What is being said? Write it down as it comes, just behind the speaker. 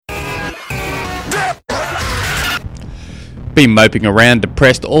been moping around,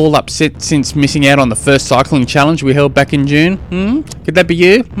 depressed, all upset since missing out on the first cycling challenge we held back in June. Could that be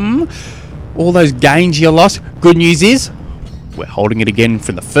you? All those gains you lost. Good news is, we're holding it again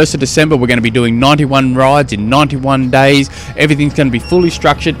from the 1st of December. We're going to be doing 91 rides in 91 days. Everything's going to be fully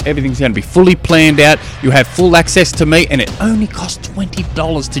structured. Everything's going to be fully planned out. You have full access to me, and it only costs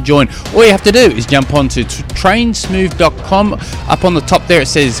 $20 to join. All you have to do is jump onto trainsmooth.com. Up on the top there, it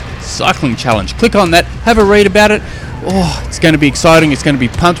says Cycling Challenge. Click on that. Have a read about it. Oh, it's going to be exciting. It's going to be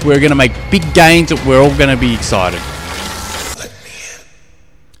pumped. We're going to make big gains. We're all going to be excited.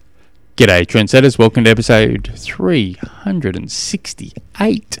 G'day Trendsetters, welcome to episode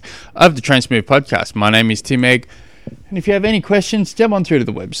 368 of the Trainsmooth podcast. My name is Tim Egg, and if you have any questions, jump on through to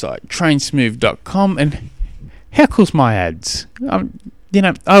the website, trainsmooth.com, and how cool's my ads?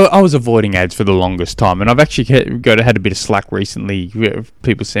 I was avoiding ads for the longest time, and I've actually had a bit of slack recently.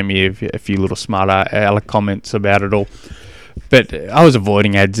 People send me a few little smart comments about it all, but I was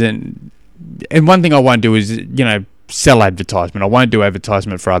avoiding ads, and one thing I won't do is, sell advertisement. I won't do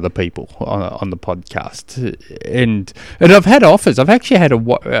advertisement for other people on the podcast. And I've had offers. I've actually had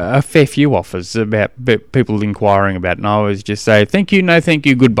a fair few offers about people inquiring about it. And I always just say, thank you, no thank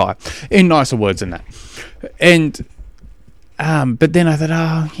you, goodbye. In nicer words than that. And but then I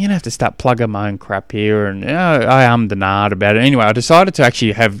thought, you don't have to start plugging my own crap here. And I ummed and ahed about it. Anyway, I decided to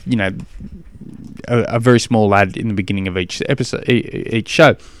actually have, a very small ad in the beginning of each episode, each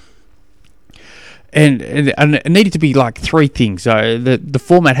show. And it needed to be like three things. So the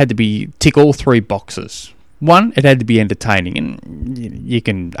format had to be tick all three boxes. One, it had to be entertaining, and you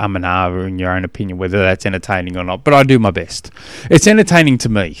can and ah in your own opinion whether that's entertaining or not. But I do my best. It's entertaining to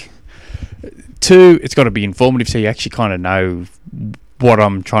me. Two, it's got to be informative, so you actually kind of know what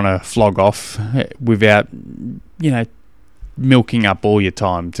I'm trying to flog off without, milking up all your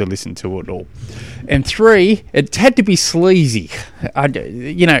time to listen to it all. And three, it had to be sleazy.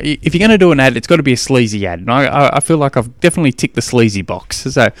 If you're going to do an ad, it's got to be a sleazy ad. And I feel like I've definitely ticked the sleazy box.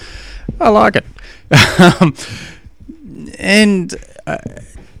 So I like it.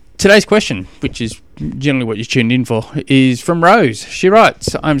 Today's question, which is generally what you tuned in for, is from Rose. She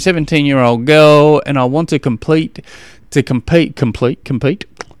writes, I'm a 17-year-old girl and I want to compete.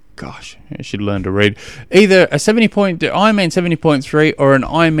 Gosh, I should learn to read. Either a Ironman 70.3 or an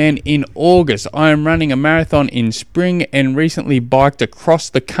Ironman in August. I am running a marathon in spring and recently biked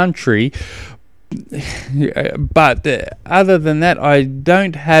across the country. But other than that, I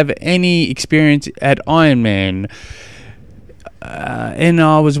don't have any experience at Ironman. And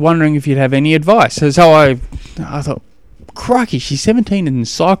I was wondering if you'd have any advice. So I thought, crikey, she's 17 and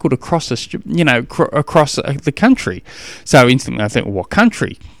cycled across across the country. So instantly I think, well, what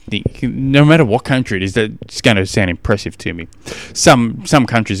country? No matter what country it is, it's going to sound impressive to me. Some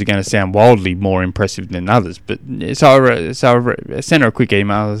countries are going to sound wildly more impressive than others. But so I sent her a quick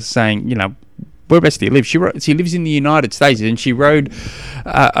email saying, whereabouts do you live? She lives in the United States, and she rode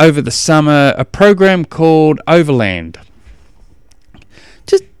over the summer a program called Overland.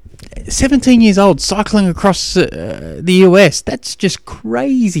 17 years old, cycling across the US. That's just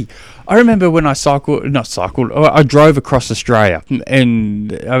crazy. I remember when I I drove across Australia,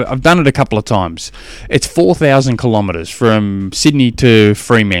 and I've done it a couple of times. It's 4,000 kilometres from Sydney to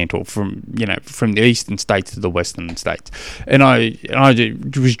Fremantle, from the eastern states to the western states. And I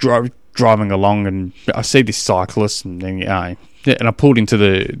was driving along, and I see this cyclist, and I pulled into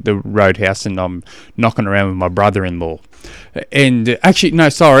the roadhouse, and I'm knocking around with my brother-in-law. And actually, no,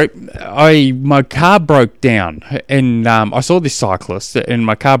 sorry, my car broke down, and I saw this cyclist, and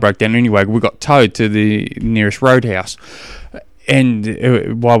my car broke down. Anyway, we got towed to the nearest roadhouse,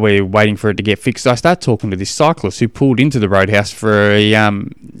 and while we're waiting for it to get fixed, I start talking to this cyclist who pulled into the roadhouse for a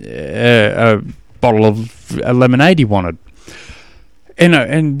bottle of lemonade he wanted.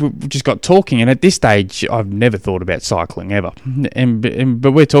 And we just got talking, and at this stage, I've never thought about cycling ever.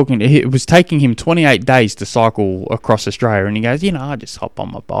 But we're talking. It was taking him 28 days to cycle across Australia, and he goes, I just hop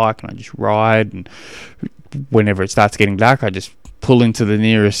on my bike and I just ride, and whenever it starts getting dark, I just pull into the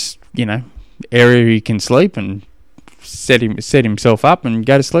nearest, area he can sleep and set himself up and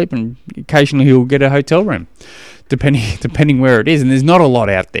go to sleep, and occasionally he'll get a hotel room. Depending where it is, and there's not a lot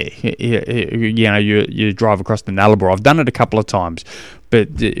out there. You drive across the Nullarbor. I've done it a couple of times, but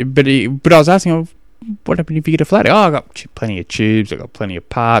I was asking him, what happened if you get a flat? I got plenty of tubes. I got plenty of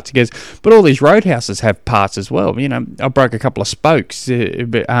parts. He goes, but all these roadhouses have parts as well. I broke a couple of spokes,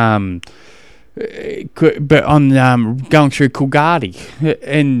 but on going through Coolgardie,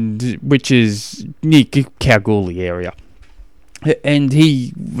 and which is near Kalgoorlie area. And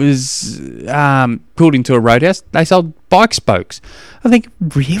he was pulled into a roadhouse. They sold bike spokes. I think,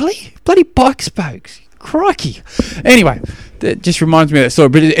 really? Bloody bike spokes. Crikey. Anyway, that just reminds me of that story.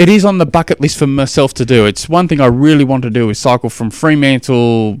 But it is on the bucket list for myself to do. It's one thing I really want to do is cycle from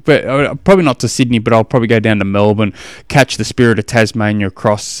Fremantle, but probably not to Sydney, but I'll probably go down to Melbourne, catch the Spirit of Tasmania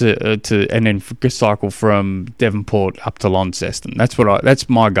across to, and then cycle from Devonport up to Launceston. That's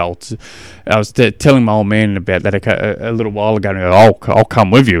my goal. I was telling my old man about that a little while ago, and he goes, I'll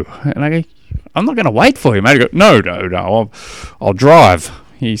come with you. And I go, I'm not going to wait for you, mate. He goes, no, I'll drive.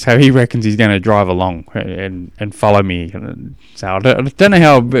 So he reckons he's going to drive along and follow me. So I don't know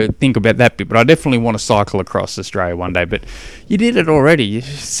how I think about that bit, but I definitely want to cycle across Australia one day. But you did it already. You're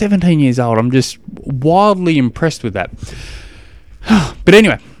 17 years old. I'm just wildly impressed with that. But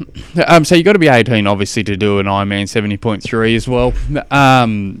anyway, so you got to be 18, obviously, to do an Ironman 70.3 as well.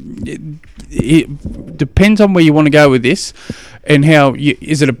 It depends on where you want to go with this. And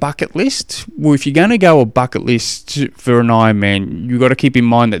is it a bucket list? Well, if you're going to go a bucket list for an Ironman, you've got to keep in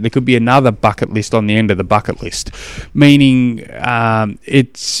mind that there could be another bucket list on the end of the bucket list. Meaning,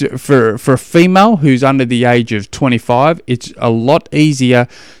 it's for a female who's under the age of 25, it's a lot easier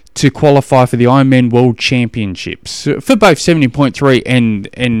to qualify for the Ironman World Championships for both 70.3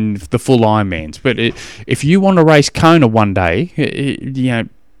 and the full Ironmans. But if you want to race Kona one day,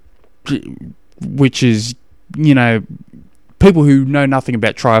 which is, people who know nothing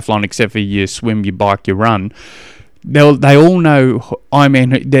about triathlon except for your swim, your bike, your run, they all know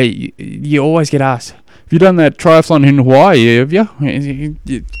Ironman. You always get asked, have you done that triathlon in Hawaii, have you?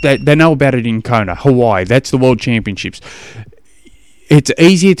 They know about it in Kona, Hawaii. That's the World Championships. It's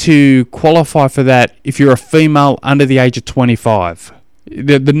easier to qualify for that if you're a female under the age of 25.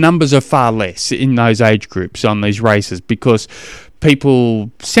 The numbers are far less in those age groups on these races because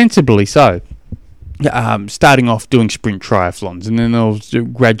people, sensibly so, starting off doing sprint triathlons, and then they'll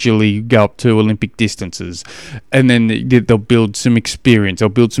gradually go up to Olympic distances, and then they'll build some experience, they'll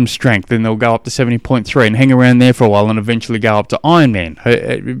build some strength, then they'll go up to 70.3 and hang around there for a while and eventually go up to Ironman.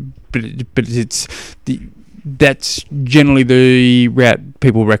 But that's generally the route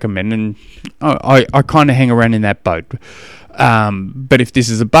people recommend, and I kind of hang around in that boat. But if this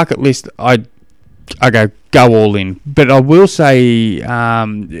is a bucket list, I go all in. But I will say,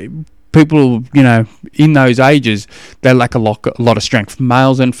 people, in those ages, they lack a lot of strength,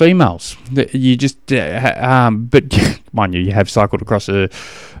 males and females. You just, but mind you have cycled across the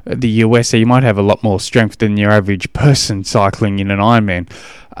US, so you might have a lot more strength than your average person cycling in an Ironman.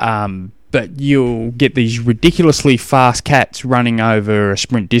 But you'll get these ridiculously fast cats running over a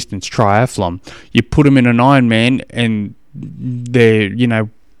sprint distance triathlon. You put them in an Ironman, and they're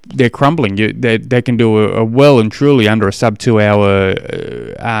crumbling. They can do a well and truly under a sub 2 hour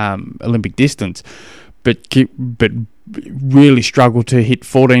Olympic distance, but really struggle to hit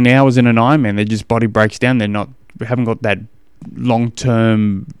 14 hours in an Ironman. Their just body breaks down. Haven't got that long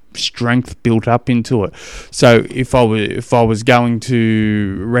term strength built up into it. So if I was going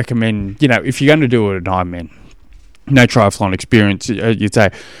to recommend, if you're going to do an Ironman, no triathlon experience, you'd say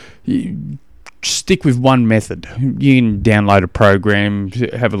stick with one method. You can download a program,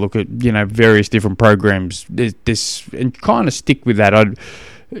 have a look at various different programs. There's and kind of stick with that. I'd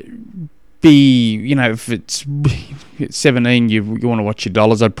be if it's 17, you want to watch your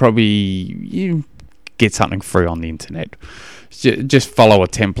dollars. I'd probably get something free on the internet. Just follow a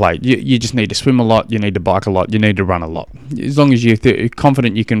template. You just need to swim a lot, you need to bike a lot, you need to run a lot. As long as you're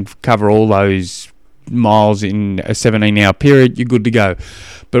confident you can cover all those miles in a 17-hour period, you're good to go.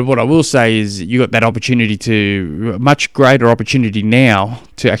 But what I will say is you got that opportunity much greater opportunity now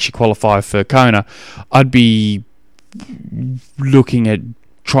to actually qualify for Kona. I'd be looking at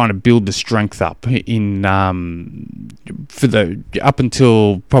trying to build the strength up in for the up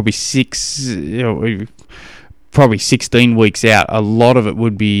until probably 16 weeks out. A lot of it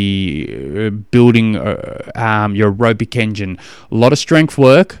would be building your aerobic engine. A lot of strength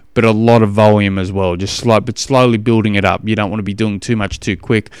work, but a lot of volume as well. Just slowly building it up. You don't want to be doing too much too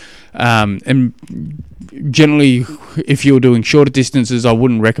quick. And generally, if you're doing shorter distances, I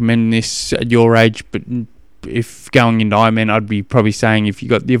wouldn't recommend this at your age. But if going into Ironman, I'd be probably saying if you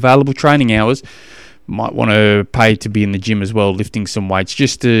got the available training hours, might want to pay to be in the gym as well, lifting some weights,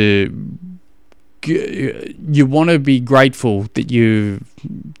 just to. You want to be grateful that you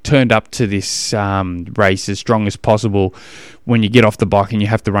turned up to this race as strong as possible when you get off the bike and you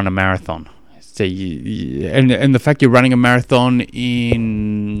have to run a marathon. So and the fact you're running a marathon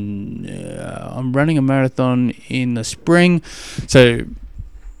I'm running a marathon in the spring, so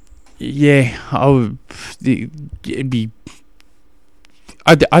yeah, I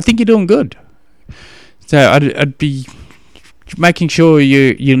think you're doing good. So I'd be making sure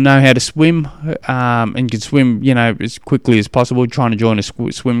you know how to swim, and can swim, as quickly as possible, trying to join a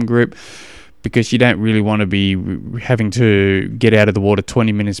swim group. because you don't really want to be having to get out of the water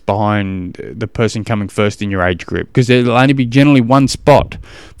 20 minutes behind the person coming first in your age group, because there'll only be generally one spot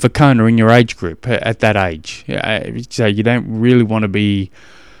for Kona in your age group at that age. So you don't really want to be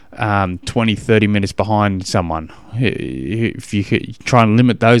 20-30 minutes behind someone if you try and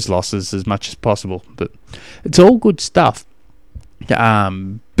limit those losses as much as possible. But it's all good stuff.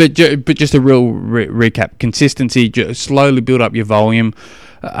 But just a real recap: consistency, just slowly build up your volume.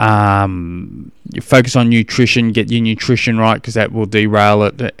 You focus on nutrition, get your nutrition right, because that will derail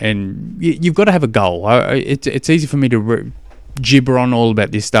it. And you've got to have a goal. It's easy for me to gibber on all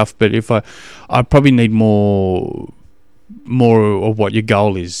about this stuff, but if I probably need more of what your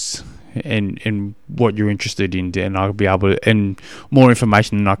goal is and what you're interested in, and I'll be able to, and more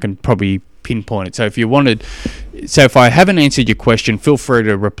information than I can probably pinpoint it. So if I haven't answered your question, feel free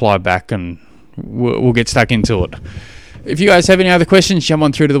to reply back and we'll get stuck into it. If you guys have any other questions, jump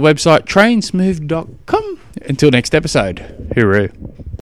on through to the website trainsmove.com. Until next episode, hooroo.